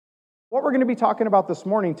What we're going to be talking about this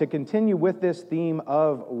morning to continue with this theme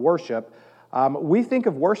of worship, we think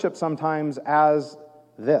of worship sometimes as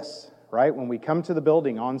this, right? When we come to the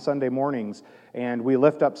building on Sunday mornings and we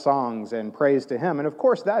lift up songs and praise to Him. And of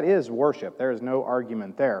course, that is worship. There is no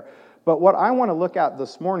argument there. But what I want to look at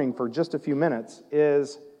this morning for just a few minutes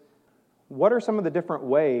is what are some of the different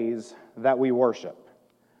ways that we worship?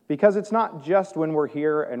 Because it's not just when we're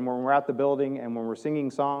here and when we're at the building and when we're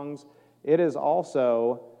singing songs. It is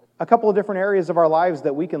also a couple of different areas of our lives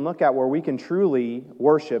that we can look at where we can truly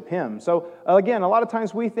worship Him. So again, a lot of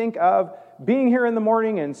times we think of being here in the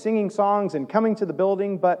morning and singing songs and coming to the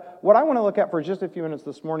building, but what I want to look at for just a few minutes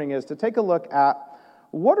this morning is to take a look at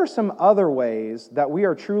what are some other ways that we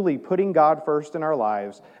are truly putting God first in our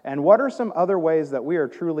lives, and what are some other ways that we are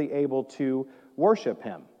truly able to worship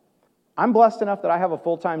Him. I'm blessed enough that I have a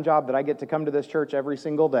full-time job that I get to come to this church every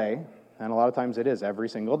single day. And a lot of times it is every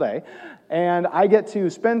single day. And I get to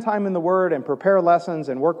spend time in the Word and prepare lessons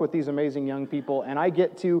and work with these amazing young people. And I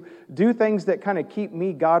get to do things that kind of keep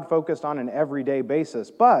me God-focused on an everyday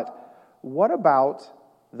basis. But what about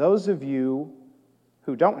those of you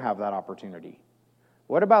who don't have that opportunity?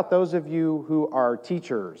 What about those of you who are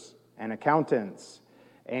teachers and accountants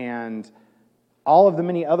and all of the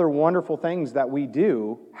many other wonderful things that we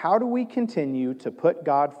do? How do we continue to put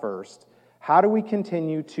God first? How do we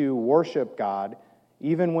continue to worship God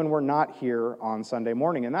even when we're not here on Sunday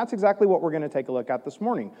morning? And that's exactly what we're going to take a look at this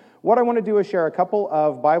morning. What I want to do is share a couple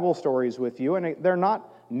of Bible stories with you, and they're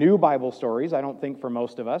not new Bible stories, I don't think, for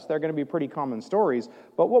most of us. They're going to be pretty common stories,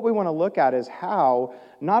 but what we want to look at is how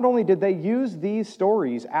not only did they use these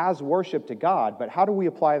stories as worship to God, but how do we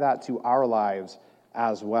apply that to our lives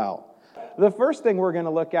as well? The first thing we're going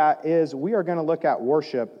to look at is we are going to look at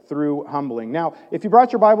worship through humbling. Now, if you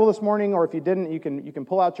brought your Bible this morning, or if you didn't, you can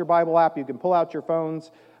pull out your Bible app, you can pull out your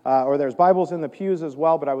phones, or there's Bibles in the pews as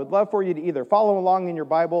well, but I would love for you to either follow along in your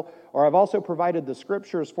Bible, or I've also provided the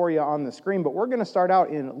scriptures for you on the screen, but we're going to start out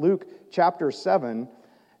in Luke chapter 7,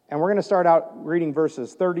 and we're going to start out reading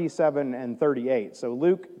verses 37 and 38. So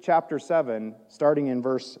Luke chapter 7, starting in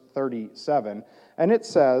verse 37, and it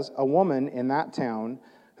says, "A woman in that town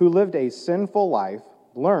who lived a sinful life,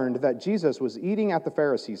 learned that Jesus was eating at the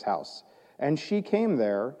Pharisee's house, and she came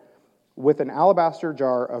there with an alabaster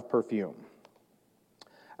jar of perfume.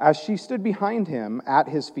 As she stood behind him at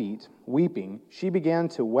his feet, weeping, she began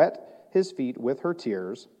to wet his feet with her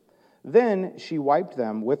tears. Then she wiped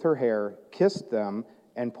them with her hair, kissed them,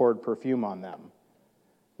 and poured perfume on them."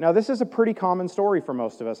 Now, this is a pretty common story for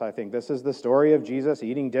most of us, I think. This is the story of Jesus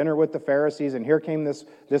eating dinner with the Pharisees, and here came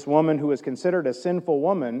this woman who was considered a sinful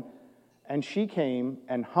woman, and she came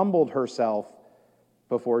and humbled herself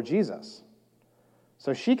before Jesus.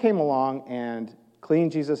 So she came along and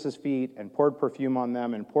cleaned Jesus' feet and poured perfume on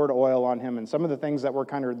them and poured oil on him and some of the things that were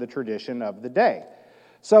kind of the tradition of the day.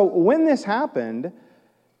 So when this happened,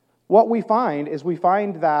 what we find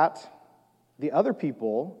that the other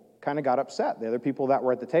people kind of got upset. The other people that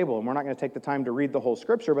were at the table, and we're not going to take the time to read the whole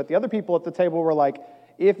scripture, but the other people at the table were like,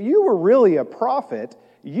 if you were really a prophet,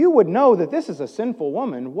 you would know that this is a sinful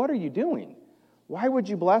woman. What are you doing? Why would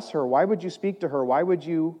you bless her? Why would you speak to her? Why would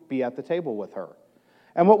you be at the table with her?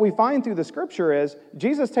 And what we find through the scripture is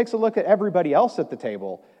Jesus takes a look at everybody else at the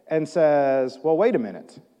table and says, well, wait a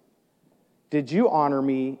minute. Did you honor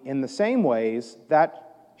me in the same ways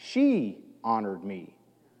that she honored me?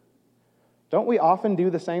 Don't we often do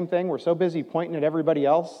the same thing? We're so busy pointing at everybody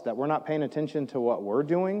else that we're not paying attention to what we're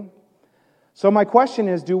doing. So my question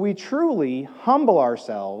is, do we truly humble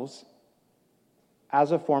ourselves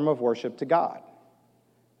as a form of worship to God?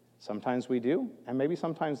 Sometimes we do, and maybe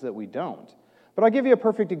sometimes that we don't. But I'll give you a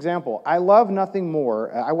perfect example. I love nothing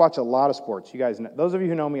more. I watch a lot of sports. You guys know, those of you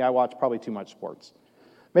who know me, I watch probably too much sports.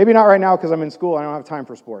 Maybe not right now because I'm in school and I don't have time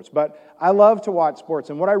for sports, but I love to watch sports.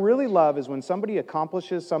 And what I really love is when somebody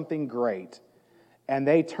accomplishes something great and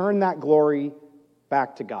they turn that glory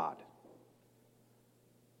back to God.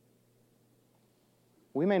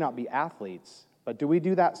 We may not be athletes, but do we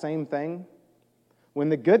do that same thing? When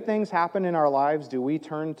the good things happen in our lives, do we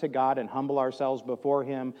turn to God and humble ourselves before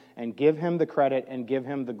Him and give Him the credit and give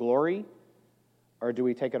Him the glory? Or do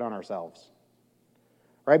we take it on ourselves?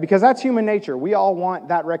 Right? Because that's human nature. We all want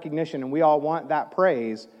that recognition and we all want that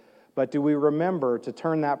praise, but do we remember to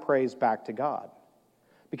turn that praise back to God?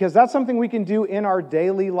 Because that's something we can do in our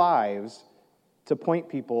daily lives to point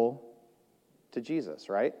people to Jesus,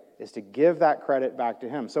 right? Is to give that credit back to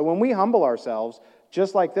Him. So when we humble ourselves,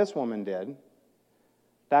 just like this woman did,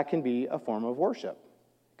 that can be a form of worship.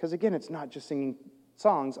 Because again, it's not just singing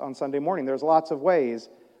songs on Sunday morning. There's lots of ways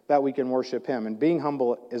that we can worship Him, and being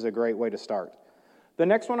humble is a great way to start. The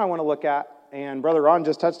next one I want to look at and Brother Ron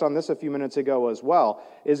just touched on this a few minutes ago as well,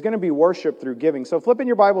 is going to be worship through giving. So flip in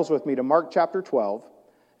your Bibles with me to Mark chapter 12,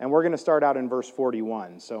 and we're going to start out in verse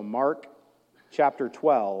 41. So Mark chapter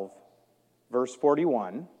 12, verse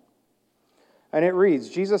 41. And it reads,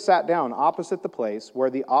 Jesus sat down opposite the place where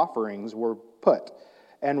the offerings were put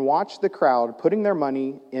and watched the crowd putting their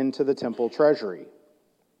money into the temple treasury.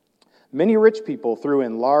 Many rich people threw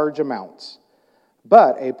in large amounts,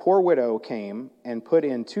 but a poor widow came and put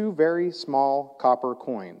in 2 very small copper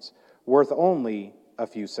coins, worth only a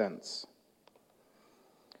few cents.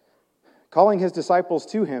 Calling his disciples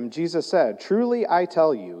to him, Jesus said, "Truly I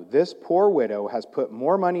tell you, this poor widow has put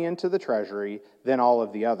more money into the treasury than all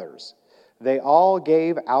of the others. They all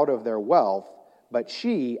gave out of their wealth, but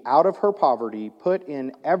she, out of her poverty, put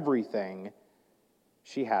in everything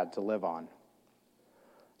she had to live on."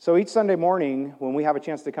 So each Sunday morning, when we have a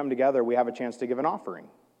chance to come together, we have a chance to give an offering.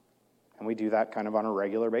 And we do that kind of on a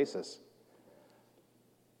regular basis.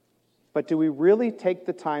 But do we really take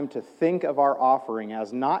the time to think of our offering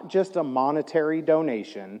as not just a monetary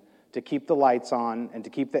donation to keep the lights on and to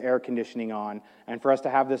keep the air conditioning on and for us to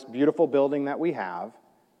have this beautiful building that we have?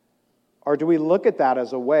 Or do we look at that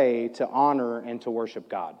as a way to honor and to worship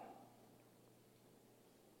God?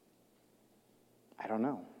 I don't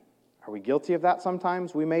know. Are we guilty of that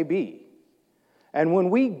sometimes? We may be. And when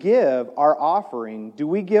we give our offering, do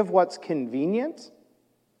we give what's convenient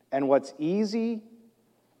and what's easy?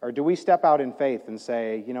 Or do we step out in faith and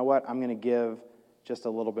say, you know what, I'm going to give just a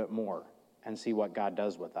little bit more and see what God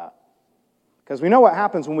does with that? Because we know what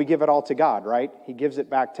happens when we give it all to God, right? He gives it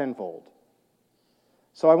back tenfold.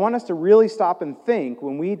 So I want us to really stop and think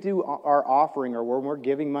when we do our offering or when we're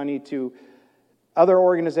giving money to other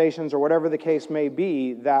organizations or whatever the case may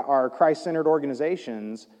be that are Christ-centered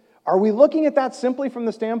organizations, are we looking at that simply from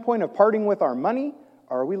the standpoint of parting with our money?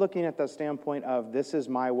 Or are we looking at the standpoint of this is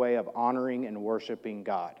my way of honoring and worshiping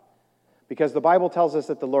God? Because the Bible tells us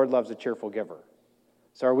that the Lord loves a cheerful giver.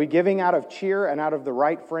 So are we giving out of cheer and out of the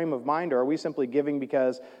right frame of mind, or are we simply giving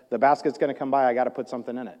because the basket's going to come by, I got to put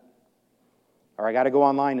something in it? Or I got to go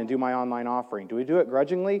online and do my online offering. Do we do it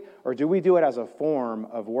grudgingly, or do we do it as a form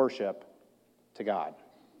of worship to God?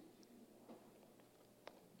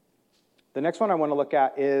 The next one I want to look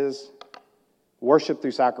at is worship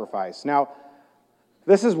through sacrifice. Now,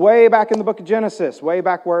 this is way back in the book of Genesis, way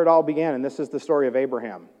back where it all began, and this is the story of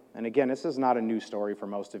Abraham. And again, this is not a new story for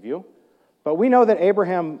most of you, but we know that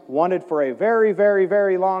Abraham wanted for a very, very,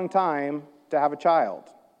 very long time to have a child.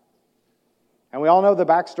 And we all know the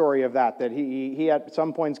backstory of that he at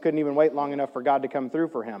some points couldn't even wait long enough for God to come through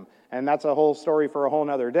for him. And that's a whole story for a whole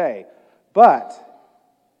nother day. But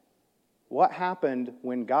what happened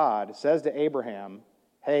when God says to Abraham,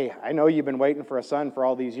 hey, I know you've been waiting for a son for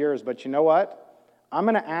all these years, but you know what? I'm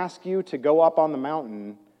going to ask you to go up on the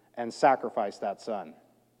mountain and sacrifice that son.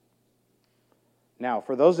 Now,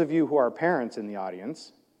 for those of you who are parents in the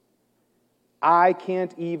audience, I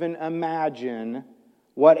can't even imagine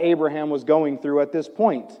what Abraham was going through at this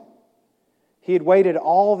point. He had waited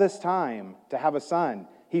all this time to have a son.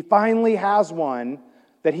 He finally has one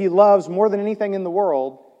that he loves more than anything in the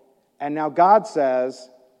world, and now God says,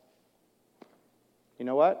 you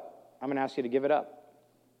know what? I'm going to ask you to give it up.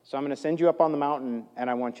 So I'm going to send you up on the mountain, and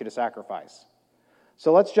I want you to sacrifice.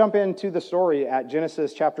 So let's jump into the story at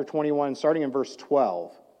Genesis chapter 21, starting in verse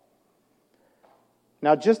 12.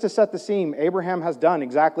 Now, just to set the scene, Abraham has done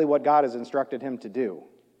exactly what God has instructed him to do.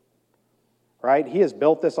 Right? He has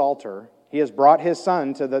built this altar. He has brought his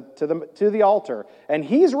son to the altar, and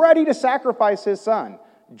he's ready to sacrifice his son,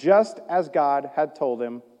 just as God had told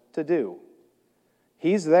him to do.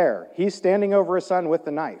 He's there. He's standing over his son with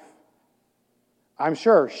the knife. I'm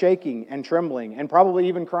sure shaking and trembling and probably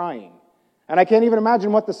even crying. And I can't even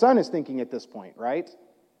imagine what the son is thinking at this point, right?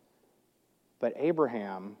 But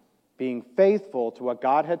Abraham, being faithful to what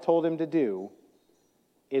God had told him to do,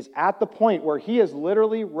 is at the point where he is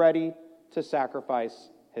literally ready to sacrifice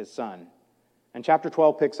his son. And chapter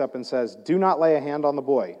 12 picks up and says, "Do not lay a hand on the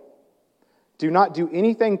boy. Do not do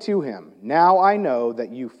anything to him. Now I know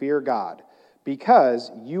that you fear God,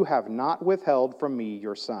 because you have not withheld from me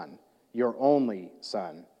your son, your only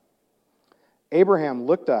son." Abraham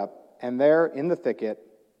looked up, and there in the thicket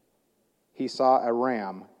he saw a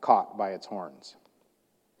ram caught by its horns.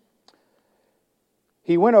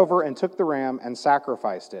 He went over and took the ram and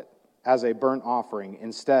sacrificed it as a burnt offering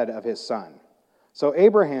instead of his son. So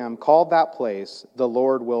Abraham called that place, "The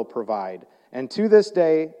Lord will provide." And to this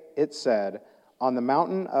day it said, "On the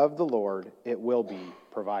mountain of the Lord it will be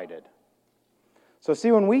provided." So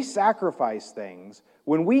see, when we sacrifice things,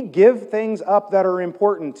 when we give things up that are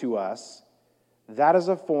important to us, that is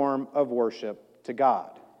a form of worship to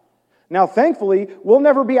God. Now, thankfully, we'll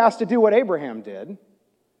never be asked to do what Abraham did,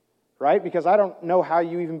 right? Because I don't know how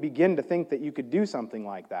you even begin to think that you could do something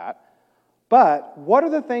like that. But what are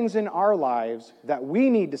the things in our lives that we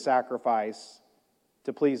need to sacrifice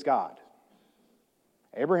to please God?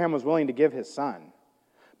 Abraham was willing to give his son.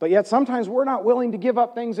 But yet sometimes we're not willing to give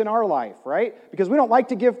up things in our life, right? Because we don't like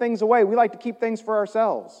to give things away. We like to keep things for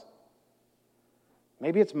ourselves.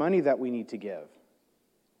 Maybe it's money that we need to give.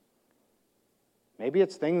 Maybe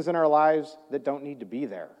it's things in our lives that don't need to be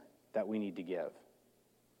there that we need to give.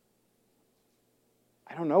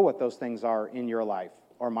 I don't know what those things are in your life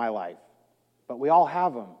or my life, but we all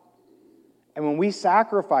have them. And when we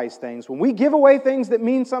sacrifice things, when we give away things that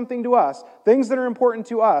mean something to us, things that are important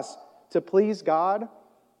to us, to please God,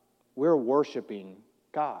 we're worshiping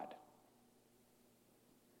God.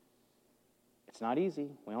 It's not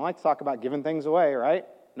easy. We don't like to talk about giving things away, right?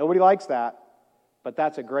 Nobody likes that. But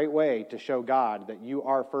that's a great way to show God that you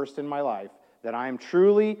are first in my life, that I am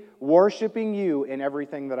truly worshiping you in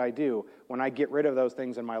everything that I do when I get rid of those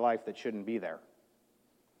things in my life that shouldn't be there.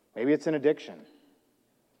 Maybe it's an addiction.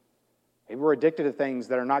 Maybe we're addicted to things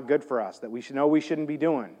that are not good for us, that we should know we shouldn't be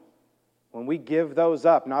doing. When we give those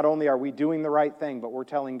up, not only are we doing the right thing, but we're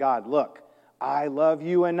telling God, look, I love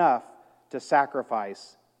you enough to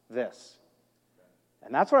sacrifice this.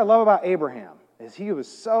 And that's what I love about Abraham, is he was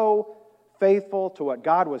so faithful to what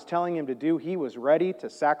God was telling him to do. He was ready to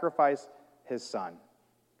sacrifice his son.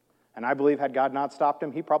 And I believe had God not stopped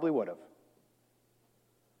him, he probably would have.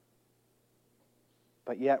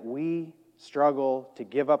 But yet we struggle to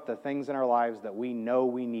give up the things in our lives that we know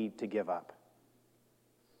we need to give up.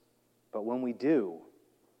 But when we do,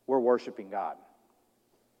 we're worshiping God.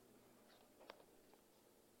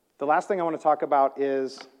 The last thing I want to talk about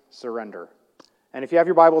is surrender. And if you have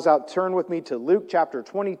your Bibles out, turn with me to Luke chapter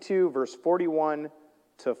 22, verse 41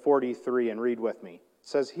 to 43, and read with me. It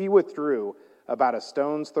says, "He withdrew about a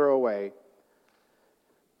stone's throw away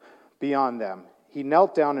beyond them. He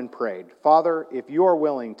knelt down and prayed, 'Father, if you are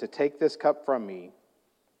willing to take this cup from me,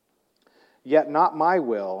 yet not my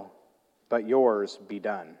will, but yours be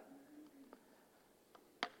done.'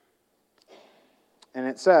 And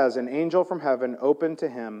it says, an angel from heaven appeared to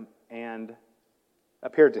him, and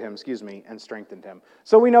strengthened him."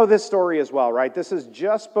 So we know this story as well, right? This is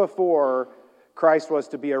just before Christ was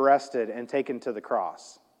to be arrested and taken to the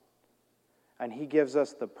cross. And he gives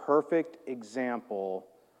us the perfect example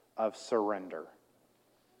of surrender.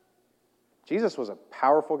 Jesus was a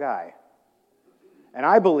powerful guy. And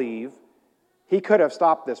I believe he could have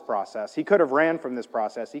stopped this process. He could have ran from this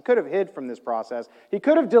process. He could have hid from this process. He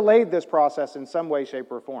could have delayed this process in some way,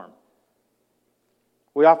 shape, or form.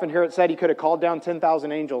 We often hear it said he could have called down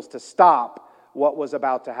 10,000 angels to stop what was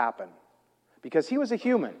about to happen. Because he was a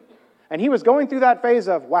human. And he was going through that phase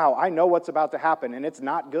of, wow, I know what's about to happen, and it's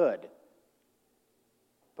not good.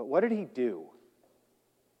 But what did he do?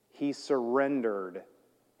 He surrendered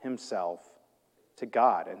himself to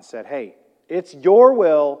God and said, hey, it's your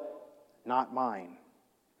will, not mine.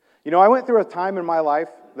 You know, I went through a time in my life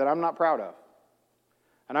that I'm not proud of.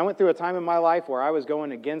 And I went through a time in my life where I was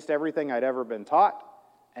going against everything I'd ever been taught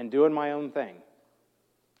and doing my own thing.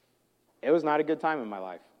 It was not a good time in my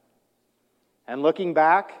life. And looking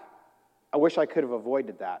back, I wish I could have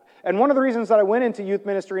avoided that. And one of the reasons that I went into youth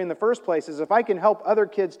ministry in the first place is if I can help other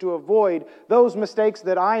kids to avoid those mistakes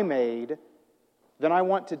that I made, then I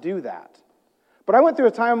want to do that. But I went through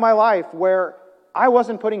a time in my life where I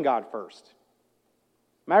wasn't putting God first.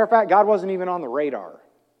 Matter of fact, God wasn't even on the radar.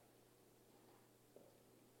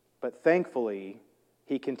 But thankfully,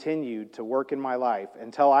 he continued to work in my life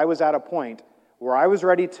until I was at a point where I was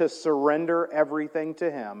ready to surrender everything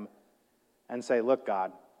to him and say, look,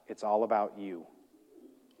 God, it's all about you.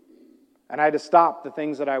 And I had to stop the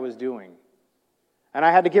things that I was doing. And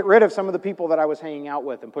I had to get rid of some of the people that I was hanging out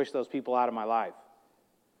with and push those people out of my life.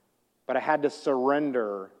 But I had to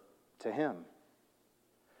surrender to him.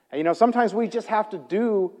 And you know, sometimes we just have to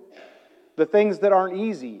do the things that aren't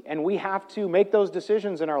easy. And we have to make those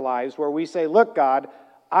decisions in our lives where we say, look, God,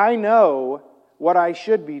 I know what I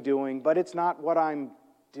should be doing, but it's not what I'm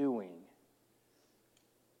doing.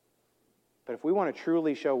 But if we want to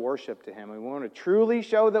truly show worship to him, and we want to truly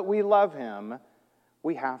show that we love him,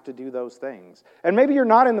 we have to do those things. And maybe you're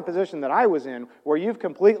not in the position that I was in, where you've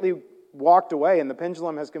completely walked away and the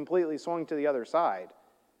pendulum has completely swung to the other side.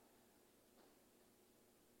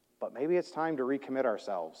 But maybe it's time to recommit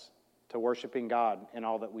ourselves to worshiping God in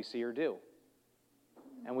all that we see or do.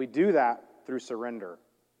 And we do that through surrender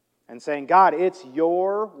and saying, God, it's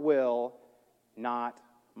your will, not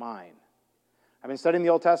mine. I've been studying the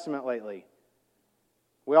Old Testament lately.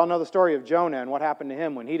 We all know the story of Jonah and what happened to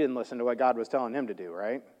him when he didn't listen to what God was telling him to do,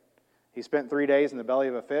 right? He spent 3 days in the belly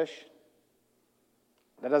of a fish.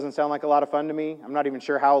 That doesn't sound like a lot of fun to me. I'm not even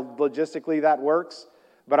sure how logistically that works,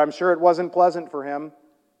 but I'm sure it wasn't pleasant for him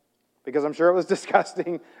because I'm sure it was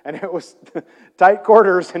disgusting and it was tight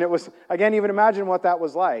quarters and I can't even imagine what that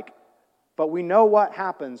was like. But we know what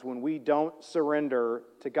happens when we don't surrender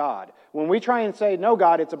to God. When we try and say, no,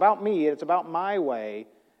 God, it's about me, it's about my way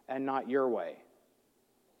and not your way.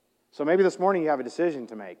 So maybe this morning you have a decision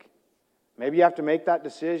to make. Maybe you have to make that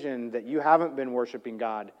decision that you haven't been worshiping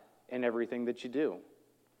God in everything that you do.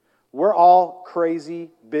 We're all crazy,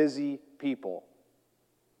 busy people,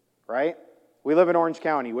 right? We live in Orange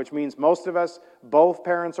County, which means most of us, both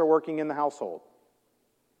parents are working in the household.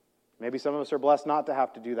 Maybe some of us are blessed not to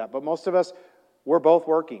have to do that, but most of us, we're both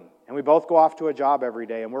working, and we both go off to a job every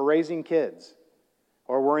day, and we're raising kids,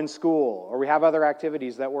 or we're in school, or we have other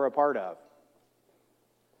activities that we're a part of.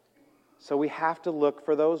 So we have to look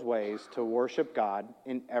for those ways to worship God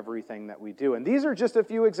in everything that we do. And these are just a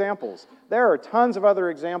few examples. There are tons of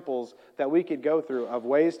other examples that we could go through of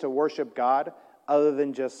ways to worship God other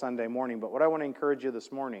than just Sunday morning. But what I want to encourage you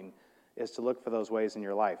this morning is to look for those ways in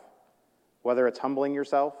your life. Whether it's humbling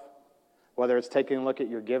yourself, whether it's taking a look at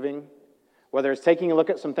your giving, whether it's taking a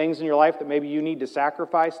look at some things in your life that maybe you need to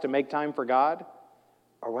sacrifice to make time for God,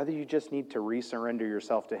 or whether you just need to resurrender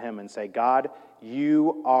yourself to Him and say, God,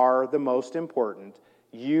 you are the most important.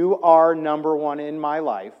 You are number one in my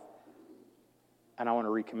life, and I want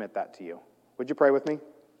to recommit that to you. Would you pray with me?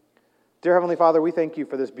 Dear Heavenly Father, we thank you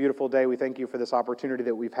for this beautiful day. We thank you for this opportunity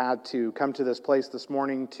that we've had to come to this place this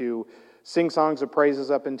morning to sing songs of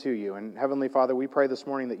praises up into you. And Heavenly Father, we pray this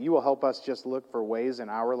morning that you will help us just look for ways in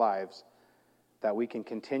our lives that we can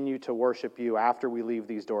continue to worship you after we leave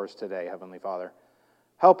these doors today, Heavenly Father.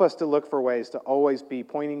 Help us to look for ways to always be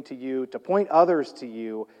pointing to you, to point others to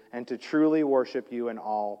you, and to truly worship you in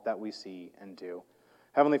all that we see and do.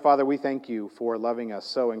 Heavenly Father, we thank you for loving us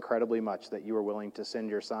so incredibly much that you were willing to send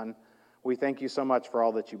your Son. We thank you so much for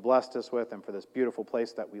all that you blessed us with and for this beautiful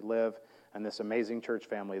place that we live and this amazing church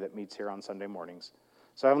family that meets here on Sunday mornings.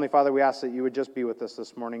 So, Heavenly Father, we ask that you would just be with us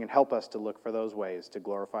this morning and help us to look for those ways to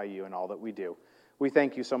glorify you in all that we do. We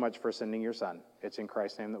thank you so much for sending your Son. It's in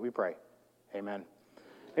Christ's name that we pray. Amen.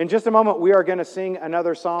 In just a moment, we are going to sing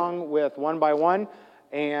another song with One by One.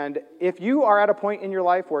 And if you are at a point in your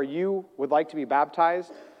life where you would like to be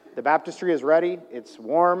baptized, the baptistry is ready. It's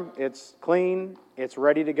warm. It's clean. It's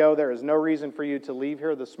ready to go. There is no reason for you to leave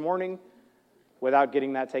here this morning without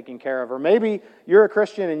getting that taken care of. Or maybe you're a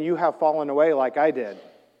Christian and you have fallen away like I did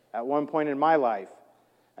at one point in my life.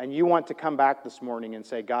 And you want to come back this morning and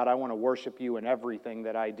say, God, I want to worship you in everything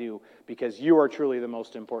that I do because you are truly the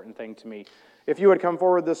most important thing to me. If you would come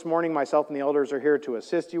forward this morning, myself and the elders are here to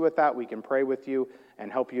assist you with that. We can pray with you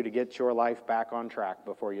and help you to get your life back on track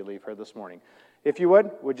before you leave here this morning. If you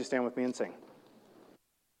would you stand with me and sing?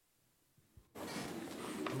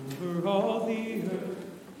 Over all the earth,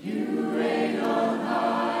 you reign on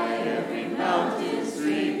high, every mountain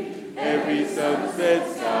stream, every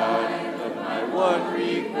sunset sky. But my one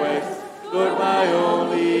request, Lord, my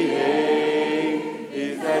only aim,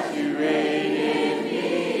 is that you reign in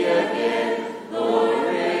me again. Lord,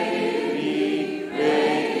 reign in me,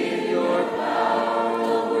 reign in your power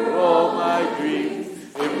over all my dreams.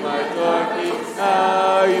 In my darkest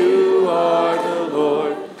hour, you are the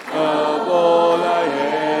Lord of all I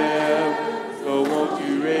am. So won't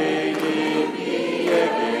you reign in me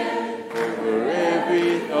again, over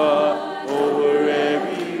every thought, over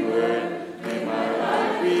every word. May my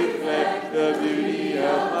life reflect the beauty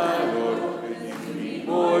of my Lord. May you be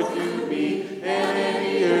more to me than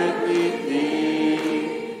any earthly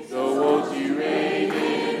thing. So won't you reign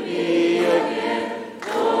in me again,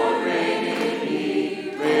 Lord, reign in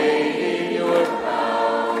me, reign in your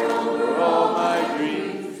power over all my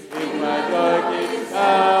dreams. In my darkest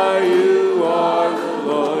hour, you are the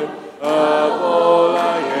Lord of all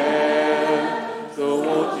I am. So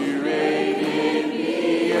won't you reign in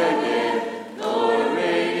me again, Lord,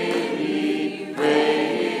 reign in me,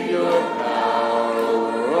 reign in your power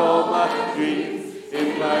over all my dreams.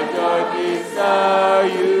 In my darkest hour,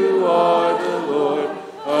 you are the Lord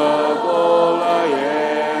of all I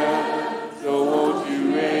am. So won't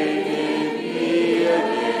you reign in me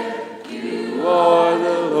again? You are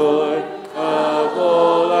the Lord of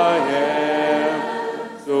all I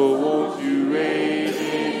am. So won't you reign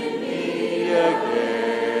in me again?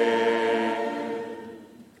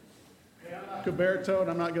 Caberto, and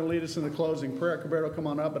I'm not going to lead us in the closing prayer. Caberto, come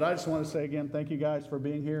on up. But I just want to say again, thank you guys for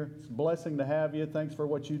being here. It's a blessing to have you. Thanks for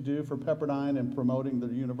what you do for Pepperdine and promoting the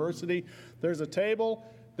university. There's a table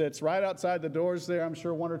that's right outside the doors there. I'm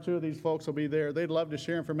sure one or two of these folks will be there. They'd love to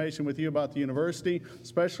share information with you about the university,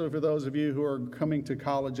 especially for those of you who are coming to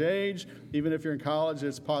college age. Even if you're in college,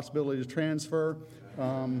 it's a possibility to transfer.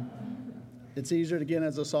 It's easier to get in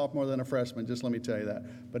as a sophomore than a freshman, just let me tell you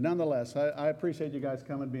that. But nonetheless, I appreciate you guys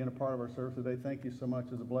coming, being a part of our service today. Thank you so much.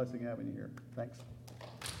 It's a blessing having you here. Thanks.